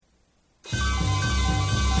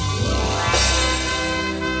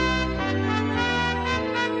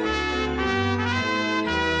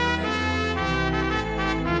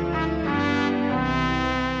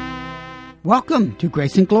Welcome to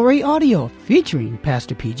Grace and Glory Audio, featuring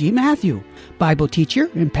Pastor P.G. Matthew, Bible teacher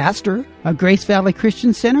and pastor of Grace Valley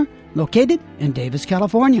Christian Center, located in Davis,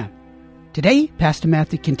 California. Today, Pastor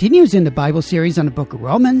Matthew continues in the Bible series on the book of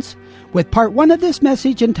Romans, with part 1 of this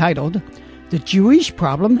message entitled, The Jewish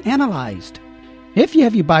Problem Analyzed. If you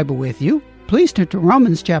have your Bible with you, please turn to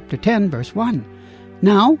Romans chapter 10, verse 1.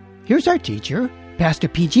 Now, here's our teacher, Pastor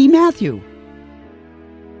P.G. Matthew.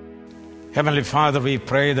 Heavenly Father, we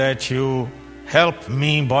pray that you help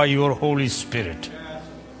me by your Holy Spirit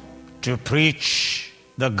to preach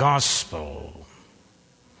the gospel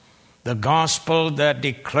that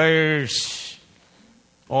declares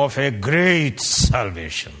of a great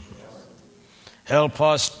salvation. Help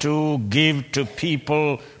us to give to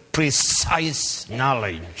people precise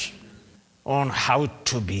knowledge on how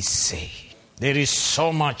to be saved. There is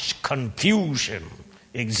so much confusion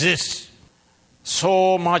exists.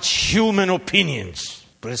 So much human opinions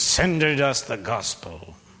presented us the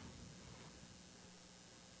gospel.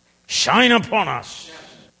 Shine upon us,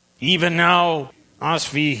 even now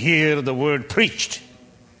as we hear the word preached,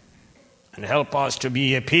 and help us to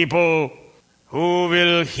be a people who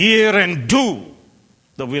will hear and do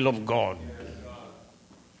the will of God.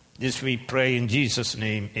 This we pray in Jesus'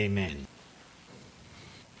 name, amen.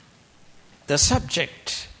 The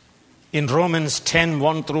subject in Romans 10,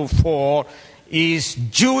 1 through 4 is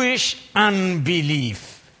Jewish unbelief.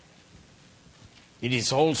 It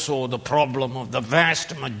is also the problem of the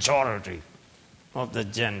vast majority of the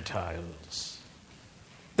Gentiles.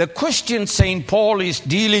 The question St. Paul is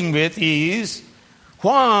dealing with is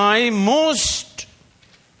why most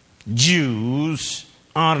Jews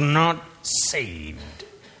are not saved.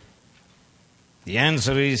 The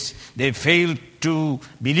answer is they fail to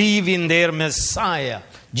believe in their Messiah,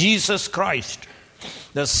 Jesus Christ,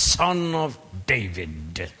 the Son of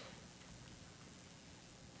David.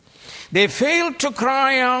 They failed to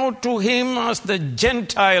cry out to him as the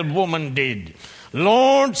Gentile woman did,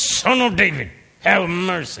 Lord, Son of David, have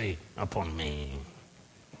mercy upon me.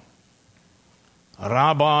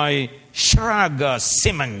 Rabbi Shraga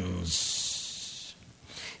Simmons,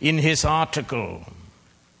 in his article,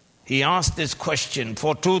 he asked this question.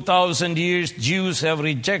 For 2,000 years, Jews have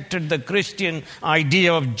rejected the Christian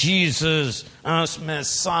idea of Jesus as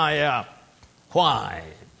Messiah. Why?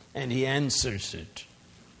 And he answers it.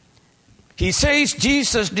 He says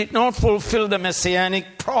Jesus did not fulfill the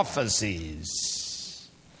messianic prophecies.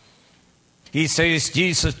 He says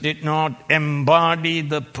Jesus did not embody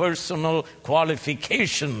the personal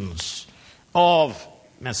qualifications of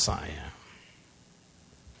Messiah.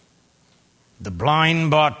 The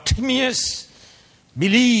blind Bartimaeus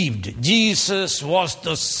believed Jesus was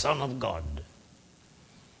the Son of God.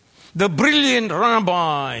 The brilliant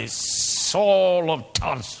Rabbi Saul of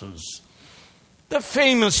Tarsus, the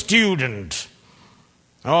famous student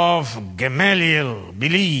of Gamaliel,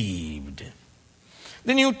 believed.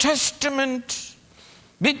 The New Testament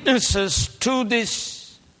witnesses to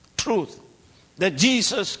this truth, that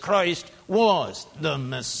Jesus Christ was the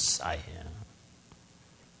Messiah.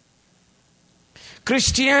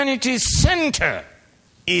 Christianity's center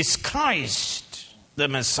is Christ, the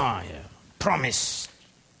Messiah, promised.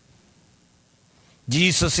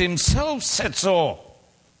 Jesus himself said so.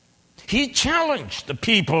 He challenged the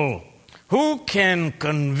people, who can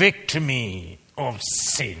convict me of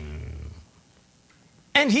sin?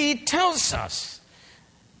 And he tells us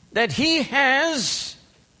that he has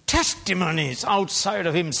testimonies outside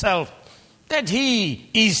of himself that he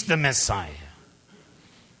is the Messiah.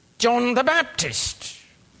 John the Baptist,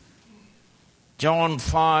 John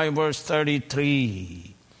 5 verse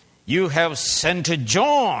 33, you have sent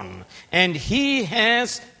John, and he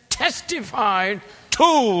has testified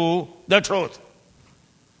to the truth.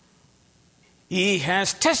 He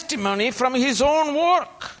has testimony from his own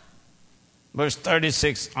work. Verse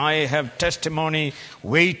 36, I have testimony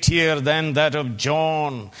weightier than that of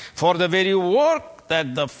John, for the very work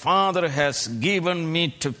that the Father has given me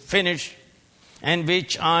to finish, and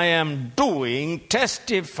which I am doing,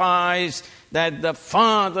 testifies that the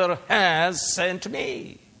Father has sent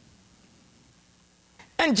me.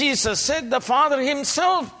 And Jesus said the Father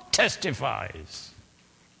himself testifies.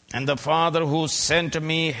 And the Father who sent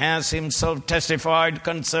me has himself testified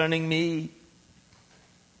concerning me.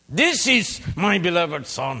 This is my beloved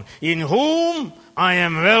Son, in whom I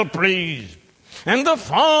am well pleased. And the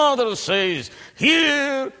Father says,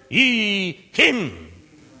 hear ye him.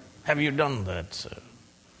 Have you done that, sir?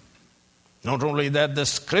 Not only that, the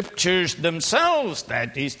scriptures themselves,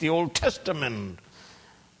 that is the Old Testament,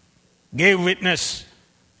 gave witness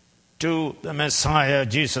to the Messiah,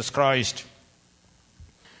 Jesus Christ.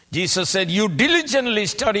 Jesus said, you diligently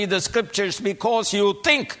study the scriptures because you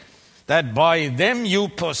think that by them you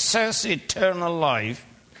possess eternal life.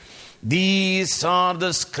 These are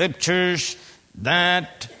the scriptures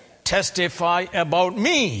that testify about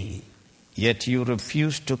me, yet you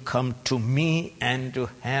refuse to come to me and to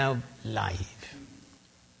have life.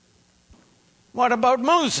 What about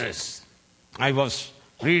Moses? I was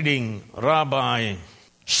reading Rabbi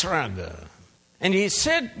Schrager, and he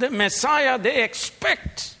said the Messiah they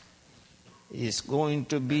expect is going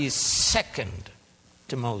to be second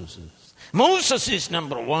to Moses. Moses is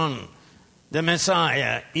number one. The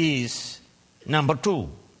Messiah is number two.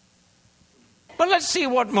 But let's see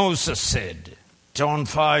what Moses said. John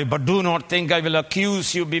 5, but do not think I will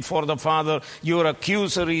accuse you before the Father. Your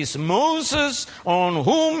accuser is Moses, on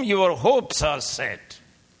whom your hopes are set.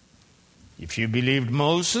 If you believed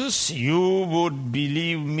Moses, you would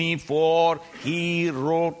believe me, for he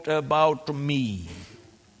wrote about me.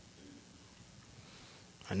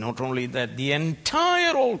 And not only that, the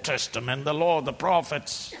entire Old Testament, the law, the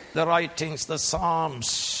prophets, the writings, the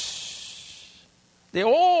Psalms, they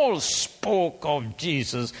all spoke of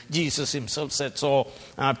Jesus. Jesus himself said so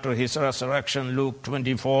after his resurrection, Luke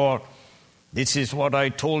 24. This is what I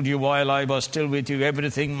told you while I was still with you.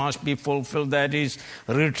 Everything must be fulfilled that is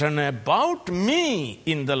written about me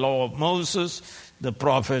in the law of Moses, the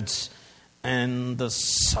prophets, and the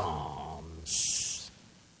Psalms.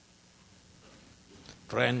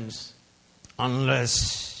 Friends,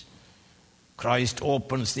 unless Christ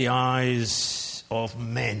opens the eyes of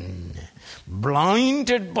men,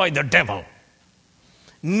 blinded by the devil,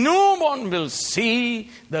 no one will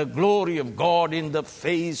see the glory of God in the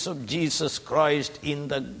face of Jesus Christ in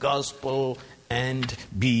the gospel and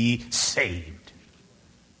be saved.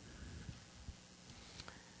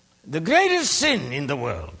 The greatest sin in the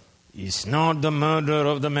world is not the murder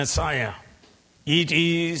of the Messiah. It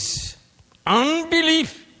is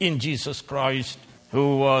unbelief in Jesus Christ,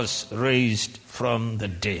 who was raised from the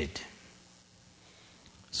dead.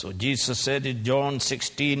 So Jesus said in John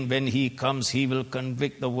 16, when he comes, he will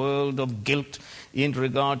convict the world of guilt in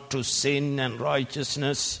regard to sin and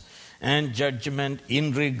righteousness and judgment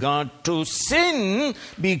in regard to sin,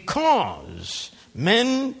 because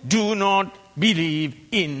men do not believe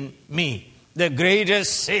in me. The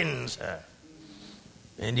greatest sin, sir.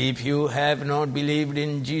 And if you have not believed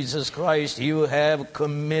in Jesus Christ, you have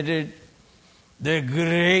committed the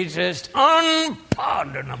greatest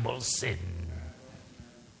unpardonable sin.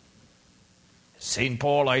 St.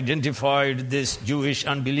 Paul identified this Jewish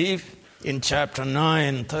unbelief in chapter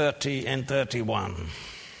 9, 30 and 31,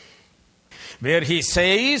 where he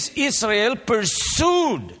says, Israel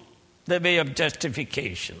pursued the way of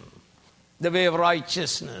justification, the way of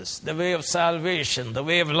righteousness, the way of salvation, the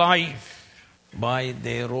way of life, by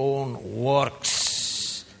their own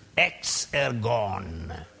works, ex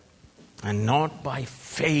ergon, and not by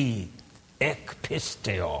faith, ek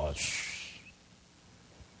pisteos.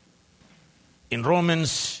 In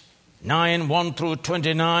Romans 9, 1 through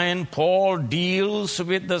 29, Paul deals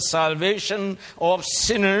with the salvation of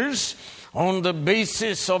sinners on the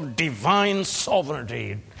basis of divine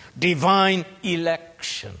sovereignty, divine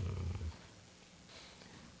election.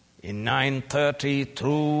 In 9:30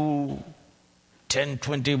 through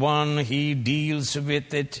 10:21, he deals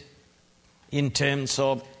with it in terms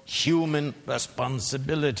of human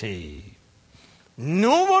responsibility.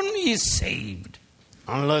 No one is saved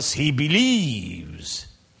unless he believes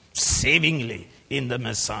savingly in the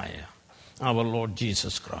Messiah, our Lord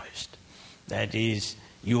Jesus Christ. That is,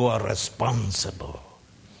 you are responsible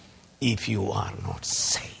if you are not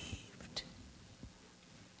saved.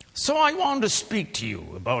 So I want to speak to you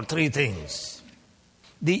about three things.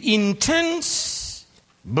 The intense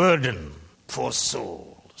burden for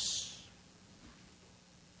souls.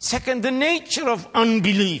 Second, the nature of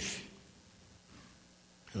unbelief.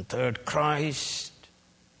 And third, Christ,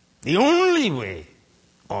 the only way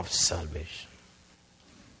of salvation.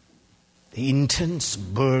 The intense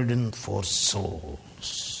burden for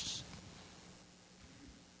souls.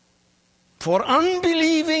 For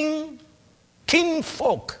unbelieving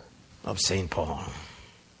kinfolk of St. Paul.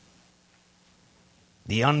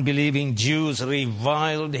 The unbelieving Jews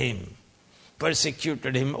reviled him,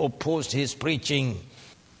 persecuted him, opposed his preaching,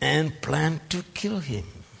 and planned to kill him.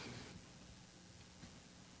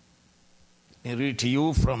 I read to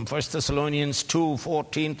you from 1 Thessalonians 2,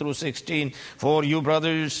 14 through 16. For you,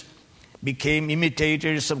 brothers, became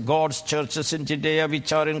imitators of God's churches in Judea,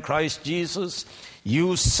 which are in Christ Jesus.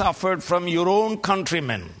 You suffered from your own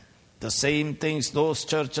countrymen the same things those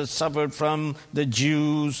churches suffered from the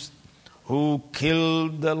Jews who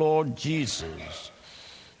killed the Lord Jesus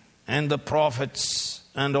and the prophets.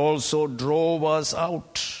 and also drove us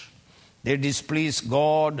out. They displease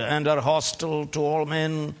God and are hostile to all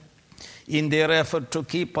men in their effort to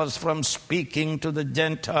keep us from speaking to the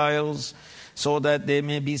Gentiles so that they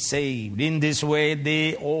may be saved. In this way,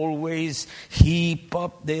 they always heap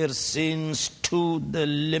up their sins to the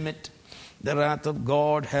limit. The wrath of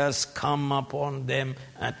God has come upon them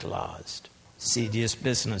at last. Serious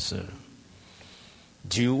business, sir.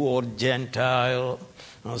 Jew or Gentile,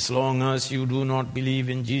 as long as you do not believe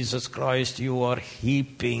in Jesus Christ, you are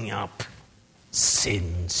heaping up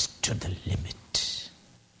sins to the limit.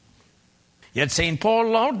 Yet St. Paul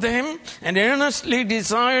loved them and earnestly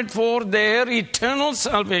desired for their eternal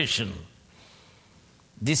salvation.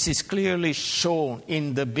 This is clearly shown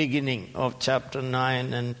in the beginning of chapter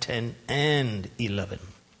 9 and 10 and 11.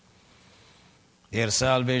 Their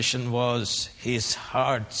salvation was his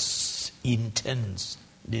heart's intense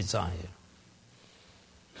desire.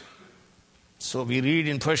 So we read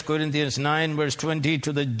in 1 Corinthians 9 verse 20,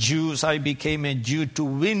 to the Jews I became a Jew to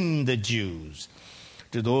win the Jews.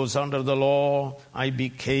 To those under the law I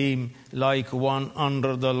became like one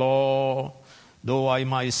under the law, though I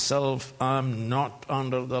myself am not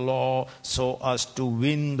under the law, so as to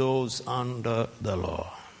win those under the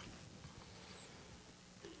law.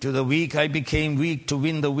 To the weak I became weak to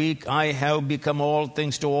win the weak. I have become all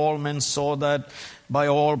things to all men, so that by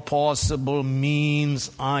all possible means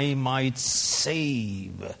I might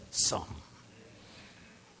save some.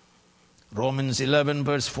 Romans 11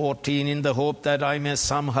 verse 14, in the hope that I may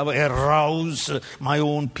somehow arouse my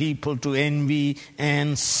own people to envy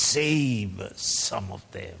and save some of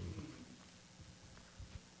them.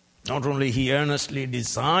 Not only he earnestly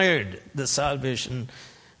desired the salvation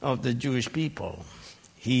of the Jewish people,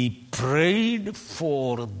 he prayed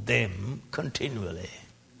for them continually.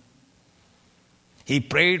 He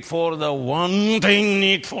prayed for the one thing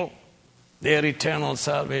needful, their eternal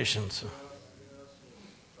salvation.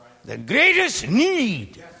 The greatest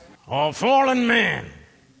need of fallen man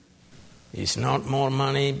is not more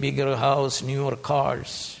money, bigger house, newer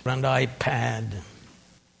cars, and iPad.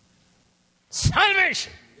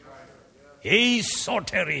 Salvation.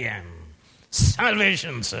 Soterian.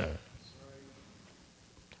 Salvation, sir.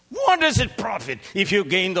 What does it profit if you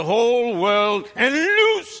gain the whole world and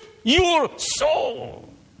lose your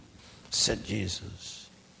soul? Said Jesus.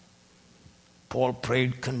 Paul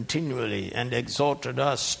prayed continually and exhorted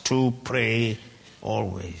us to pray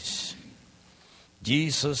always.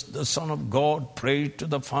 Jesus, the Son of God, prayed to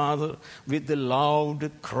the Father with the loud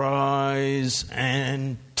cries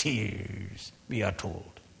and tears, we are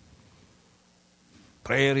told.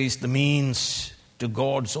 Prayer is the means to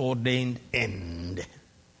God's ordained end.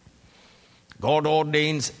 God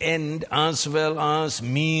ordains end as well as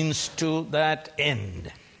means to that end.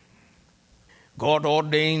 God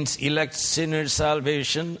ordains elect sinners'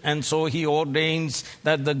 salvation, and so he ordains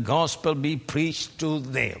that the gospel be preached to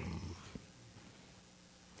them.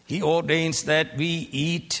 He ordains that we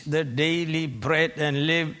eat the daily bread and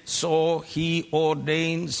live, so he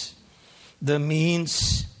ordains the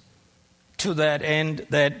means to that end,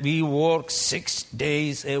 that we work 6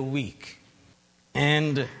 days a week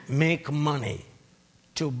and make money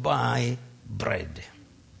to buy bread.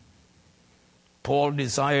 Paul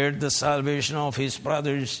desired the salvation of his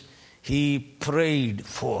brothers. He prayed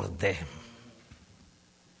for them.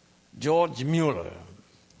 George Mueller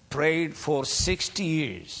prayed for 60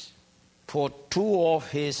 years for 2 of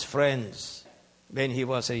his friends when he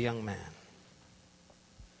was a young man.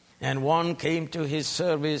 And one came to his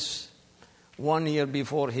service 1 year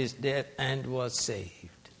before his death and was saved.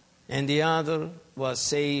 And the other was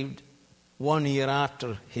saved 1 year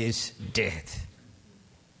after his death.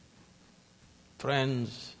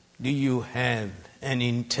 Friends, do you have an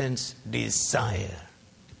intense desire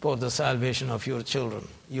for the salvation of your children,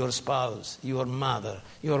 your spouse, your mother,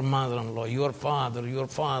 your mother-in-law, your father, your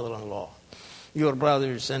father-in-law, your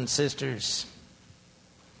brothers and sisters?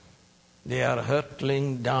 They are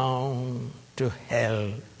hurtling down to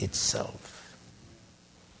hell itself.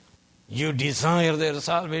 You desire their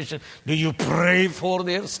salvation. Do you pray for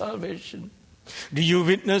their salvation? Do you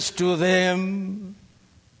witness to them?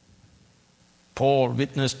 Paul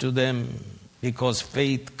witnessed to them because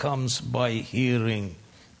faith comes by hearing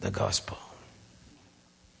the gospel.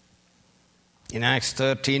 In Acts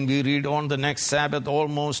 13, we read, on the next Sabbath,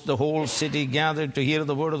 almost the whole city gathered to hear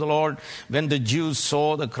the word of the Lord. When the Jews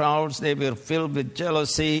saw the crowds, they were filled with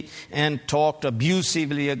jealousy and talked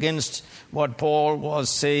abusively against what Paul was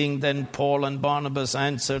saying. Then Paul and Barnabas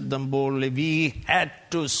answered them boldly, we had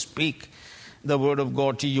to speak the word of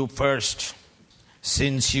God to you first.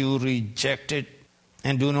 Since you rejected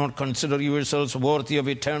and do not consider yourselves worthy of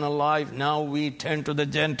eternal life. Now we turn to the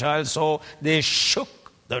Gentiles. So they shook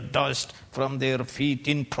the dust from their feet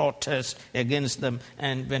in protest against them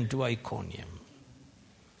and went to Iconium.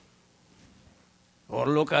 Or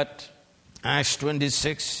look at Acts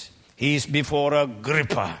 26. He is before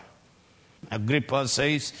Agrippa. Agrippa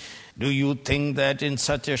says, do you think that in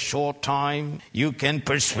such a short time you can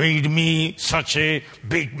persuade me, such a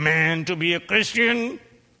big man, to be a Christian?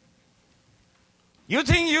 You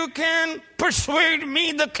think you can persuade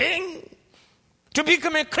me, the king, to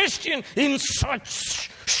become a Christian in such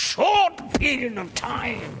short period of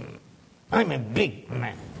time? I'm a big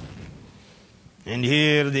man. And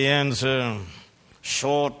here the answer,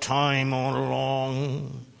 short time or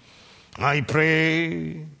long, I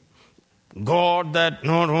pray, God, that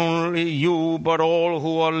not only you but all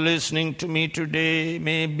who are listening to me today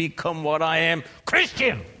may become what I am,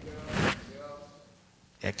 Christian.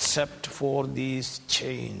 Except for these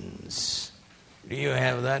chains. Do you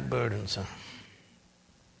have that burden, son?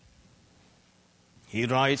 He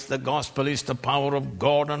writes, the gospel is the power of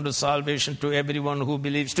God unto salvation to everyone who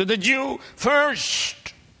believes, to the Jew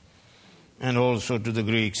first, and also to the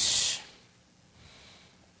Greeks.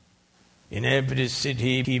 In every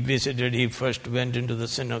city he visited, he first went into the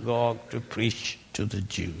synagogue to preach to the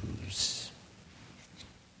Jews.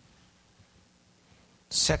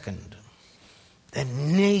 Second, the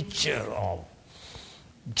nature of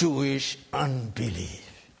Jewish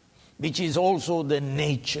unbelief, which is also the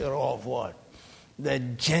nature of what? The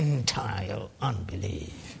Gentile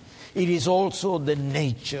unbelief. It is also the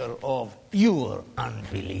nature of your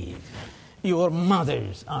unbelief, your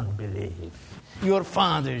mother's unbelief, your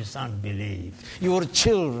father's unbelief, your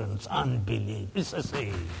children's unbelief. It's the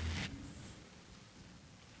same.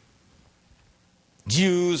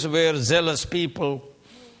 Jews were zealous people.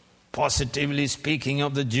 Positively speaking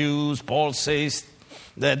of the Jews, Paul says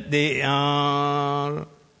that they are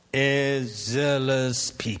a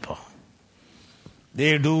zealous people.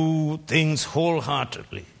 They do things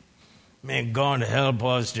wholeheartedly. May God help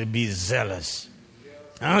us to be zealous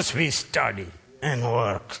as we study and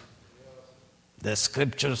work. The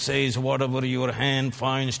scripture says, whatever your hand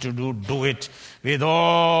finds to do, do it with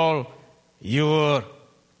all your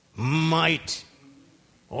might.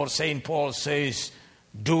 Or St. Paul says,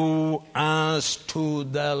 do as to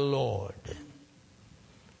the Lord.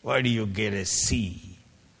 Why do you get a C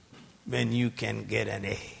when you can get an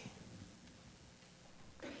A?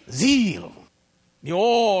 Zeal. You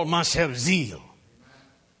all must have zeal.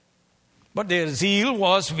 But their zeal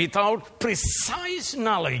was without precise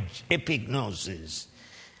knowledge, epignosis,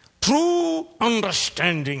 true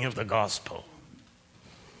understanding of the gospel.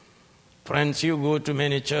 Friends, you go to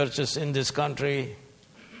many churches in this country,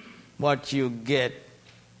 what you get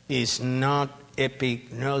is not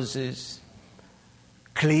epignosis,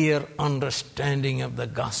 clear understanding of the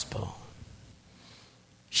gospel.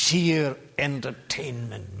 Sheer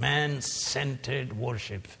entertainment, man-centered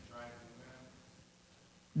worship.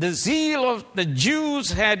 The zeal of the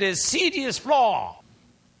Jews had a serious flaw.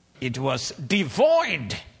 It was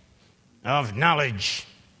devoid of knowledge.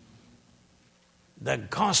 The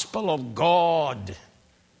gospel of God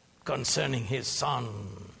concerning His Son.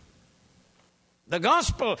 The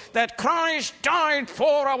gospel that Christ died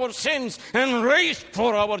for our sins and raised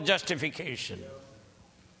for our justification.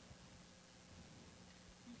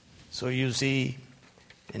 So you see,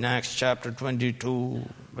 in Acts chapter 22,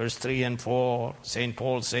 verse 3 and 4, St.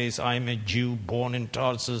 Paul says, I am a Jew born in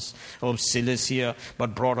Tarsus of Cilicia,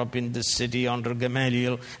 but brought up in this city under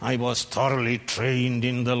Gamaliel. I was thoroughly trained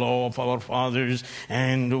in the law of our fathers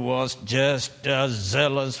and was just as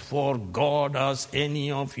zealous for God as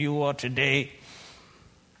any of you are today.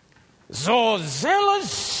 So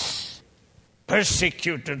zealous,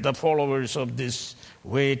 persecuted the followers of this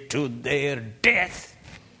way to their death,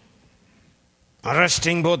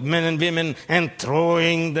 arresting both men and women and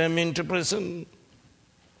throwing them into prison.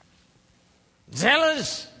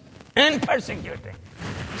 Zealous and persecuting.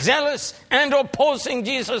 Zealous and opposing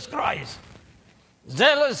Jesus Christ.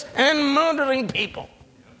 Zealous and murdering people.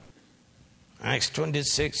 Acts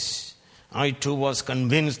 26, I too was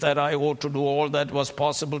convinced that I ought to do all that was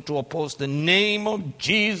possible to oppose the name of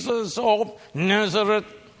Jesus of Nazareth.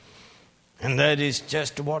 And that is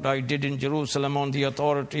just what I did in Jerusalem. On the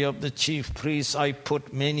authority of the chief priests, I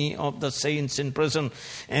put many of the saints in prison.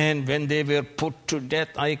 And when they were put to death,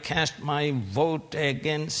 I cast my vote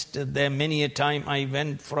against them. Many a time I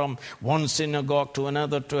went from one synagogue to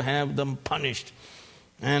another to have them punished.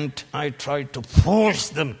 And I tried to force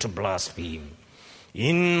them to blaspheme.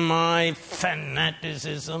 in my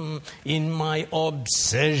fanaticism, in my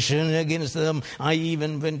obsession against them, I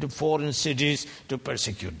even went to foreign cities to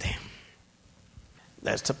persecute them.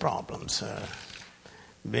 That's the problem, sir.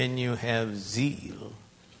 When you have zeal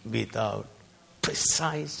without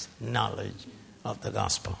precise knowledge of the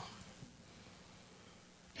gospel.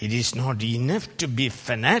 It is not enough to be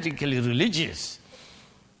fanatically religious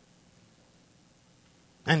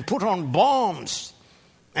and put on bombs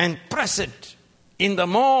and press it in the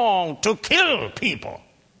mall to kill people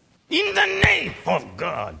in the name of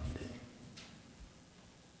God.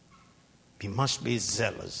 We must be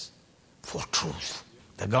zealous for truth,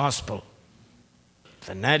 the gospel.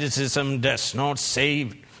 Fanaticism does not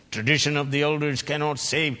save. Tradition of the elders cannot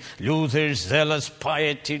save. Luther's zealous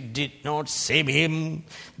piety did not save him.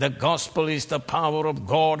 The gospel is the power of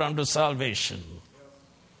God unto salvation.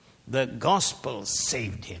 The gospel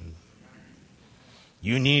saved him.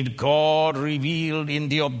 You need God revealed in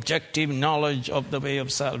the objective knowledge of the way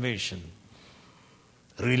of salvation.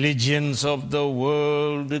 Religions of the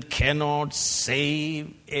world cannot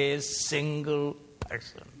save a single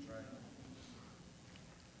person.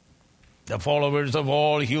 The followers of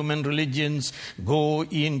all human religions go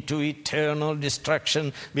into eternal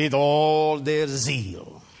destruction with all their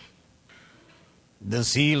zeal. The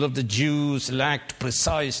zeal of the Jews lacked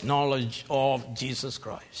precise knowledge of Jesus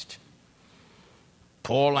Christ.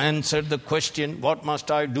 Paul answered the question, what must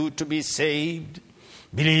I do to be saved?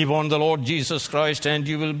 Believe on the Lord Jesus Christ and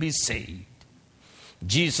you will be saved.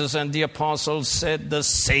 Jesus and the apostles said the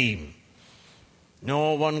same.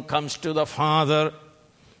 No one comes to the Father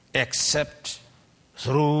except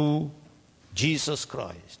through Jesus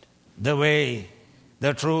Christ, the way,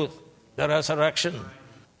 the truth, the resurrection,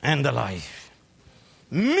 and the life.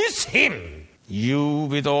 Miss him, you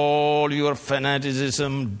with all your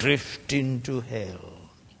fanaticism drift into hell.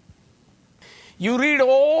 You read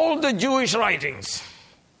all the Jewish writings.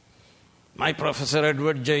 My professor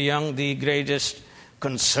Edward J. Young, the greatest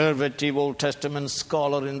conservative Old Testament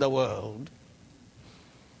scholar in the world,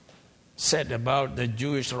 said about the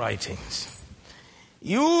Jewish writings.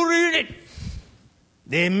 You read it.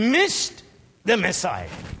 They missed the Messiah,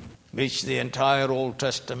 which the entire Old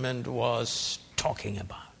Testament was talking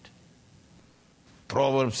about.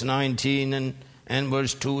 Proverbs 19 and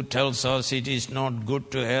verse 2 tells us it is not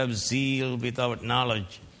good to have zeal without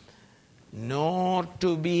knowledge, nor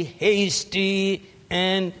to be hasty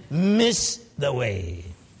and miss the way.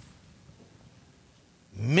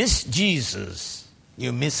 Miss Jesus,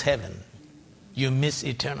 you miss heaven. You miss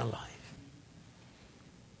eternal life.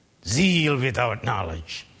 Zeal without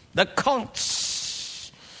knowledge. The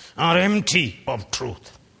cults are empty of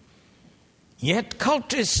truth. Yet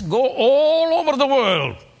cultists go all over the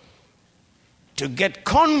world to get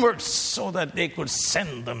converts so that they could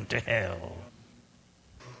send them to hell.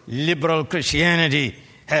 Liberal Christianity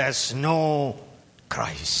has no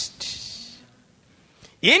Christ.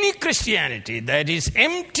 Any Christianity that is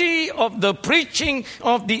empty of the preaching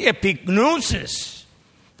of the epignosis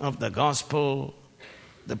of the gospel,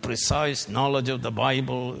 the precise knowledge of the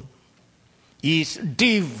Bible, is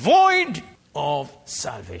devoid of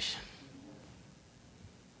salvation.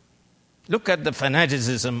 Look at the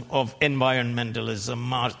fanaticism of environmentalism,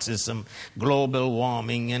 Marxism, global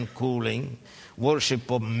warming and cooling,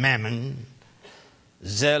 worship of mammon,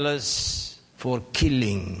 zealous for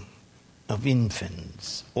killing of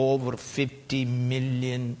infants. Over 50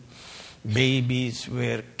 million babies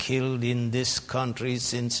were killed in this country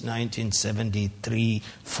since 1973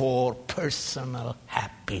 for personal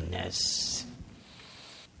happiness.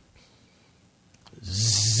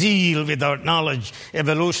 Zeal without knowledge,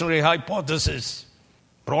 evolutionary hypothesis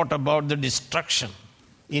brought about the destruction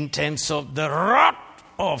in terms of the rot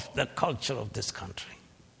of the culture of this country.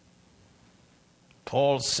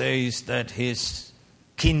 Paul says that his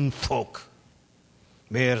kinfolk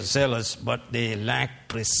were zealous, but they lacked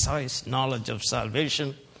precise knowledge of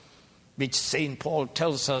salvation, which St. Paul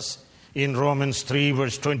tells us in Romans 3,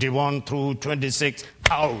 verse 21 through 26,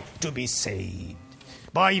 how to be saved.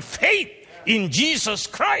 By faith in Jesus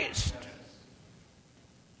Christ.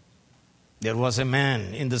 There was a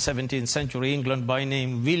man in the 17th century England by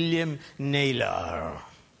name William Naylor.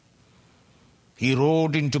 He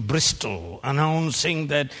rode into Bristol announcing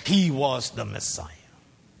that he was the Messiah.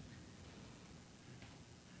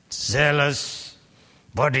 Zealous,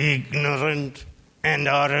 but ignorant and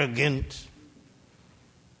arrogant.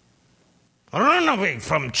 Run away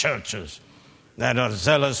from churches that are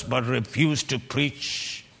zealous but refuse to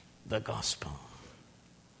preach the gospel.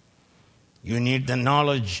 You need the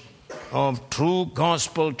knowledge of true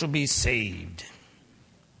gospel to be saved.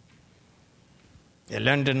 A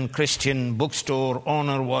London Christian bookstore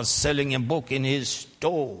owner was selling a book in his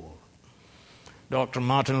store. Dr.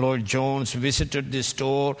 Martin Lloyd-Jones visited the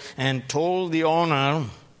store and told the owner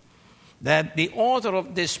that the author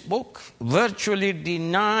of this book virtually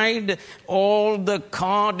denied all the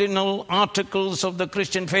cardinal articles of the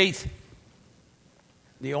Christian faith.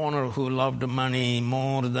 The owner, who loved money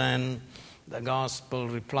more than the gospel,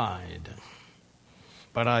 replied,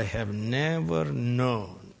 "But I have never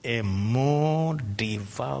known a more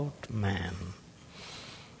devout man.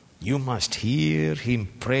 You must hear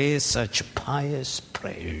him pray such pious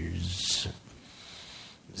prayers.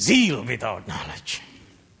 Zeal without knowledge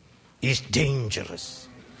is dangerous.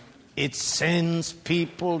 It sends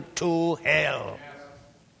people to hell.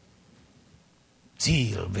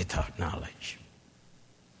 Zeal without knowledge."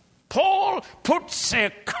 Paul puts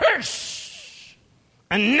a curse,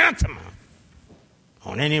 anathema,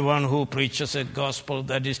 on anyone who preaches a gospel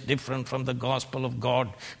that is different from the gospel of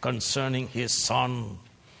God concerning his Son,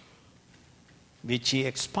 which he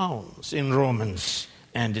expounds in Romans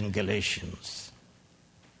and in Galatians.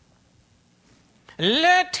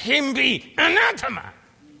 Let him be anathema.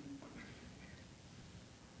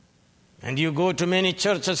 And you go to many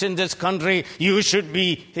churches in this country, you should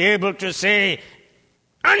be able to say,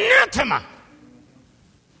 anathema,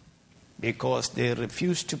 because they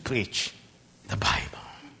refuse to preach the Bible.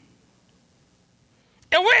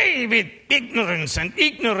 Away with ignorance and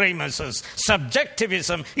ignoramuses,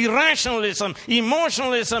 subjectivism, irrationalism,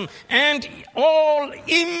 emotionalism, and all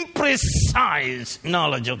imprecise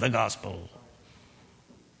knowledge of the gospel.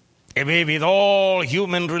 Away with all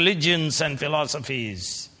human religions and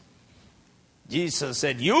philosophies. Jesus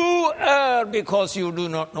said, "You err because you do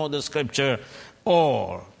not know the Scripture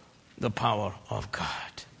or the power of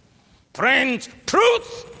God." Friends,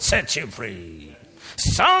 truth sets you free.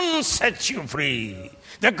 Son sets you free.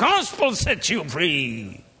 The gospel sets you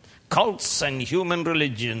free. Cults and human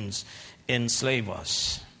religions enslave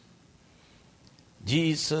us.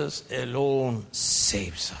 Jesus alone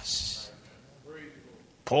saves us.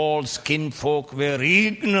 Paul's kinfolk were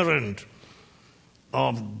ignorant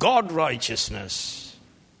of God's righteousness,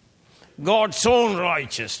 God's own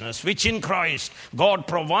righteousness, which in Christ God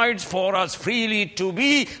provides for us freely to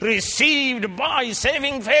be received by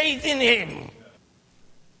saving faith in Him.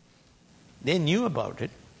 They knew about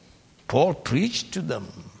it. Paul preached to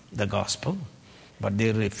them the gospel, but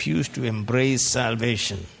they refused to embrace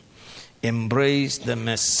salvation, embrace the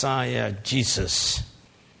Messiah Jesus,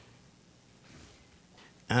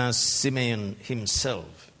 as Simeon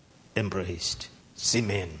himself embraced.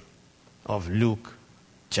 Simeon of Luke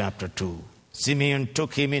chapter 2. Simeon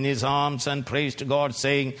took him in his arms and praised God,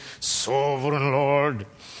 saying, "Sovereign Lord,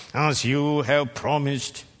 as you have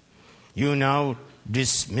promised, you now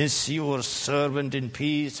dismiss your servant in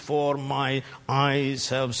peace, for my eyes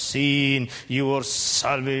have seen your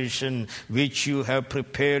salvation, which you have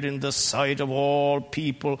prepared in the sight of all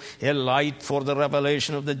people, a light for the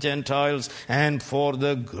revelation of the Gentiles and for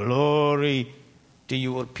the glory to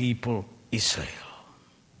your people Israel."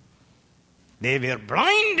 They were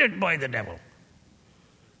blinded by the devil.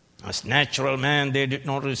 As natural man, they did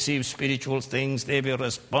not receive spiritual things. They were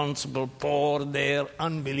responsible for their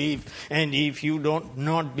unbelief. And if you don't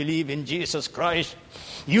not believe in Jesus Christ,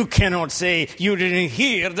 you cannot say you didn't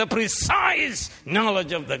hear the precise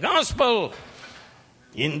knowledge of the gospel.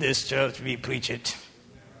 In this church, we preach it.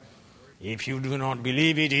 If you do not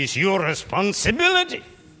believe, it is your responsibility.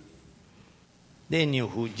 They knew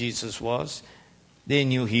who Jesus was. They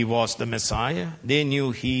knew He was the Messiah. They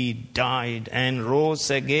knew He died and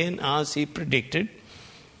rose again as He predicted.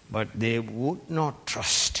 But they would not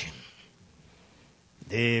trust Him.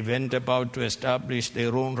 They went about to establish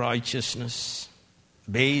their own righteousness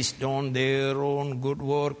based on their own good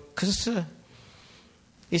works.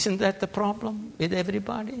 Isn't that the problem with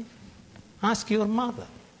everybody? Ask your mother.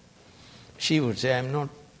 She would say, I'm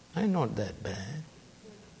not that bad.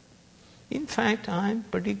 In fact, I'm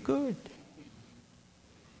pretty good.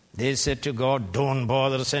 They said to God, don't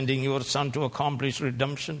bother sending your Son to accomplish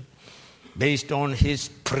redemption based on His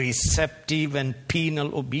preceptive and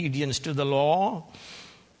penal obedience to the law,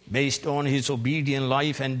 based on His obedient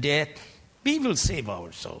life and death. We will save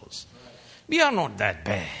our souls. We are not that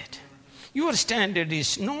bad. Your standard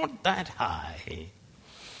is not that high.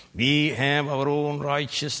 We have our own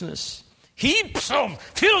righteousness. Heaps of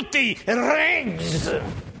filthy rags.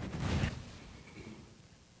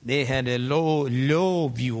 They had a low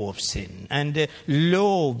view of sin and a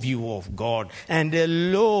low view of God and a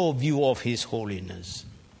low view of His holiness.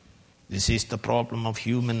 This is the problem of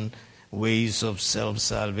human ways of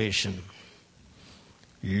self-salvation.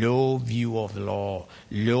 low view of the law,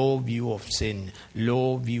 low view of sin,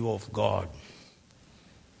 low view of God.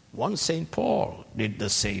 One St. Paul did the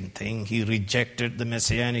same thing. He rejected the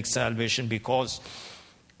messianic salvation because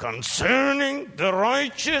concerning the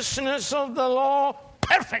righteousness of the law,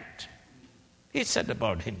 perfect, he said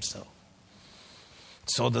about himself.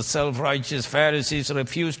 So the self-righteous Pharisees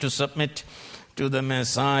refused to submit to the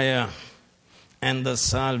Messiah and the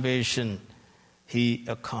salvation he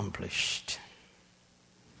accomplished.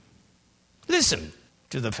 Listen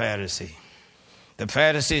to the Pharisee. The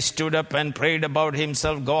Pharisee stood up and prayed about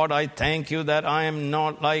himself, God, I thank you that I am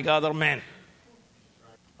not like other men.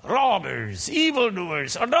 Robbers,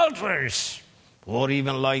 evildoers, adulterers, or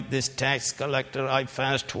even like this tax collector, I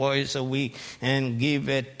fast twice a week and give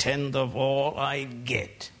a tenth of all I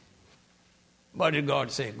get. What did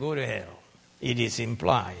God say? Go to hell. It is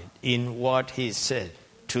implied in what he said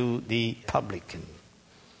to the publican.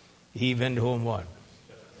 He went home what?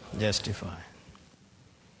 Justified.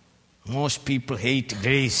 Most people hate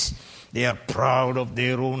grace. They are proud of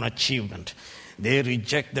their own achievement. They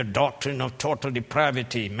reject the doctrine of total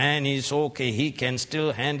depravity. Man is okay. He can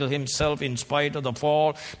still handle himself in spite of the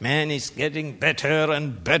fall. Man is getting better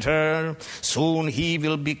and better. Soon he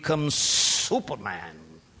will become Superman,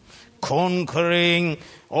 conquering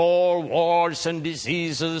all wars and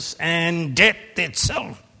diseases and death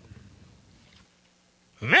itself.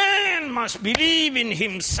 Man must believe in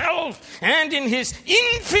himself and in his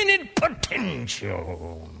infinite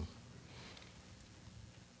potential.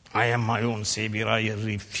 I am my own Savior. I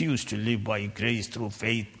refuse to live by grace through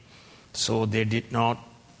faith. So they did not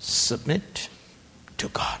submit to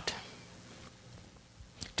God,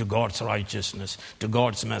 to God's righteousness, to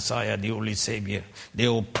God's Messiah, the only Savior. They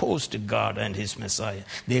opposed God and his Messiah.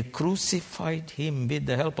 They crucified him with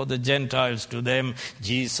the help of the Gentiles. To them,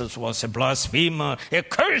 Jesus was a blasphemer, a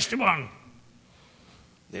cursed one.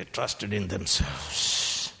 They trusted in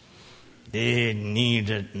themselves. They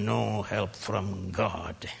needed no help from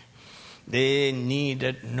God. They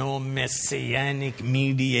needed no messianic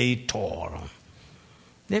mediator.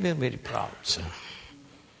 They were very proud, sir.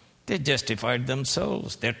 They justified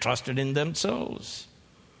themselves. They trusted in themselves.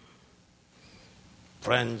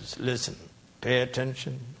 Friends, listen. Pay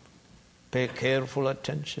attention. Pay careful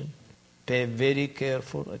attention. Pay very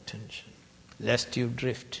careful attention, lest you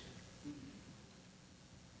drift.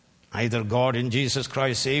 Either God in Jesus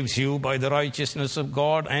Christ saves you by the righteousness of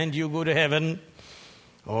God and you go to heaven,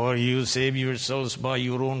 or you save yourselves by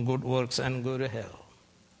your own good works and go to hell.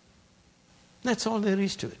 That's all there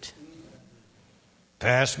is to it.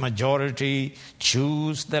 Vast majority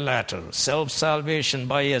choose the latter, self-salvation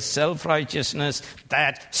by a self-righteousness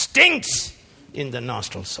that stinks in the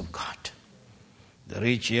nostrils of God. The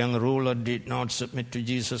rich young ruler did not submit to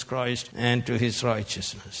Jesus Christ and to his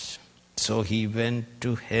righteousness. So he went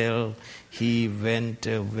to hell. He went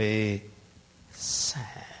away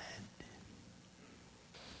sad.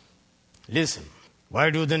 Listen, why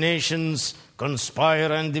do the nations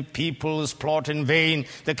conspire and the peoples plot in vain?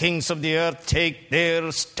 The kings of the earth take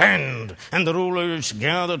their stand, and the rulers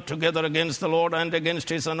gather together against the Lord and against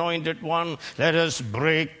his anointed one. Let us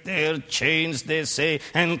break their chains, they say,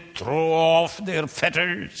 and throw off their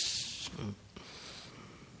fetters.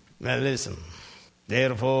 Well, listen.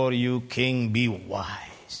 Therefore, you king, be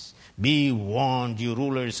wise. Be warned, you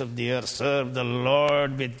rulers of the earth. Serve the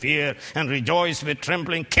Lord with fear and rejoice with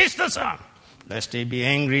trembling. Kiss the Son, lest he be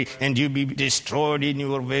angry and you be destroyed in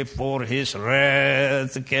your way, for his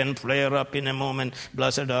wrath can flare up in a moment.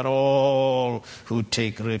 Blessed are all who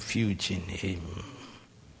take refuge in him.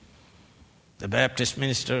 The Baptist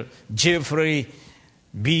minister Jeffrey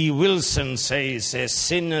B. Wilson says, a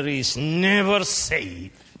sinner is never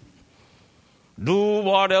saved, do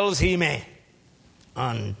what else he may,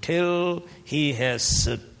 until he has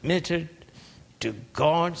submitted to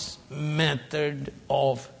God's method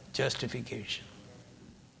of justification.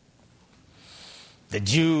 The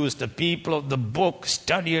Jews, the people of the book,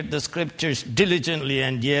 studied the scriptures diligently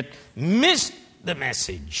and yet missed the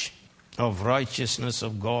message of righteousness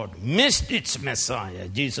of God, missed its Messiah,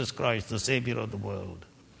 Jesus Christ, the Savior of the world,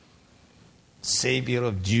 Savior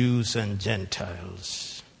of Jews and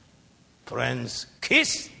Gentiles. Friends,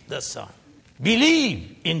 kiss the Son.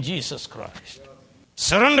 Believe in Jesus Christ.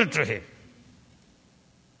 Surrender to him.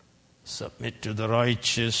 Submit to the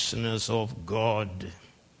righteousness of God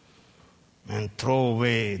and throw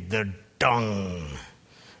away the dung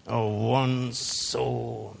of one's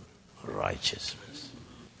own righteousness.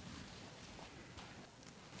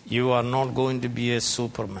 You are not going to be a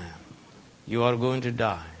Superman. You are going to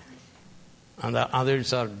die. And the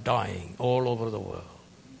others are dying all over the world.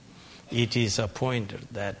 It is appointed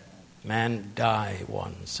that Man die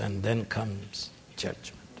once and then comes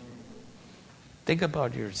judgment. Think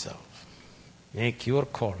about yourself. Make your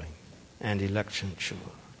calling and election sure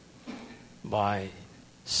by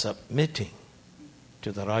submitting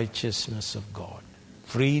to the righteousness of God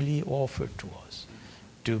freely offered to us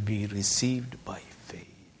to be received by faith.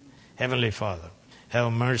 Heavenly Father,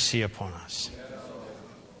 have mercy upon us.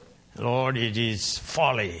 Lord, it is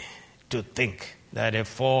folly to think that a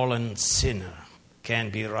fallen sinner can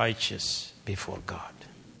be righteous before God.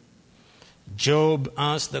 Job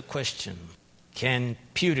asked the question, can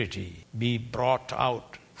purity be brought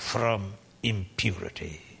out from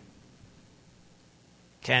impurity?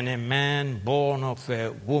 Can a man born of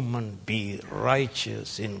a woman be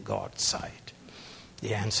righteous in God's sight?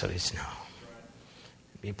 The answer is no.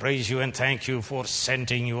 We praise you and thank you for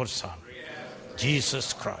sending your Son,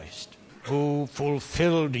 Jesus Christ, who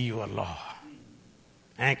fulfilled your law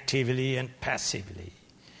actively and passively,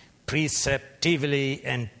 preceptively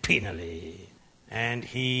and penally. And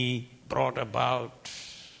he brought about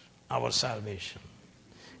our salvation,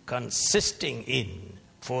 consisting in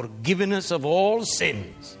forgiveness of all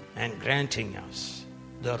sins and granting us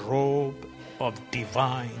the robe of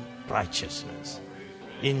divine righteousness.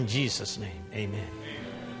 In Jesus' name, amen.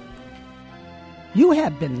 You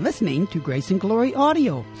have been listening to Grace and Glory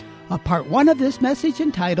Audio, a part 1 of this message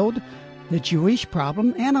entitled, The Jewish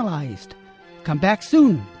Problem Analyzed. Come back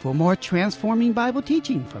soon for more transforming Bible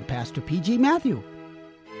teaching from Pastor P.G. Matthew.